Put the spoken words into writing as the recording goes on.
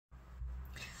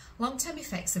Long-term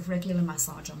effects of regular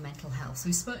massage on mental health. So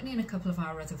we've spoken in a couple of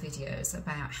our other videos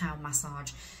about how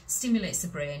massage stimulates the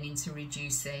brain into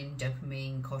reducing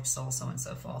dopamine, cortisol, so on and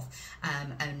so forth,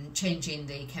 and changing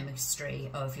the chemistry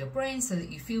of your brain so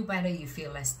that you feel better, you feel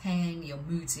less pain, your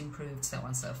mood's improved, so on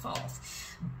and so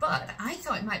forth. But I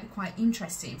thought it might be quite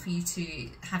interesting for you to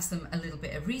have a little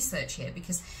bit of research here,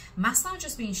 because massage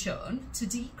has been shown to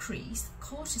decrease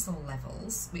cortisol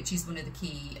levels, which is one of the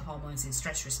key hormones in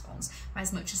stress response, by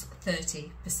as much as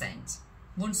 30%.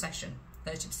 One session,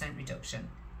 30% reduction.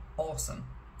 Awesome.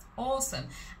 Awesome.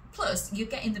 Plus, you're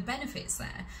getting the benefits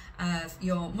there of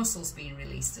your muscles being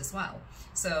released as well.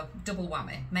 So, double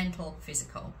whammy, mental,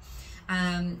 physical.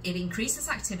 It increases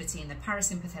activity in the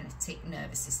parasympathetic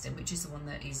nervous system, which is the one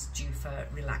that is due for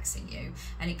relaxing you,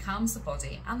 and it calms the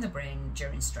body and the brain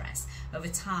during stress. Over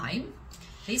time,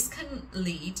 this can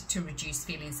lead to reduced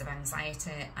feelings of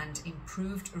anxiety and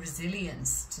improved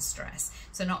resilience to stress.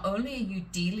 So not only are you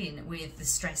dealing with the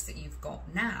stress that you've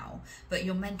got now, but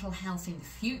your mental health in the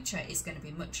future is going to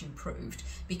be much improved,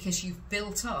 because you've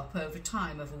built up over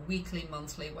time, over weekly,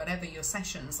 monthly, whatever your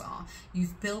sessions are,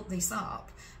 you've built this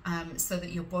up so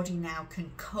that your body now can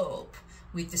cope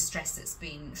with the stress that's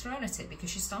been thrown at it,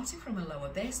 because you're starting from a lower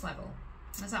base level.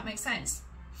 Does that make sense?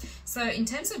 So in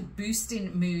terms of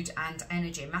boosting mood and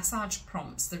energy, massage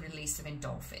prompts the release of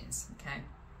endorphins, okay?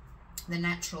 The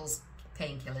natural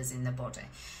painkillers in the body.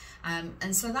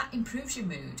 And so that improves your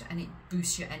mood and it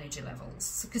boosts your energy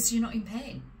levels because you're not in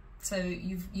pain. So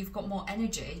you've got more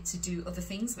energy to do other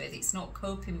things with. It's not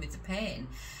coping with the pain.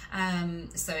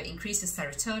 So it increases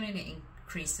serotonin, it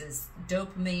increases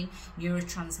dopamine,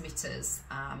 neurotransmitters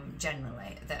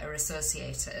generally that are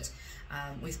associated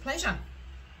with pleasure.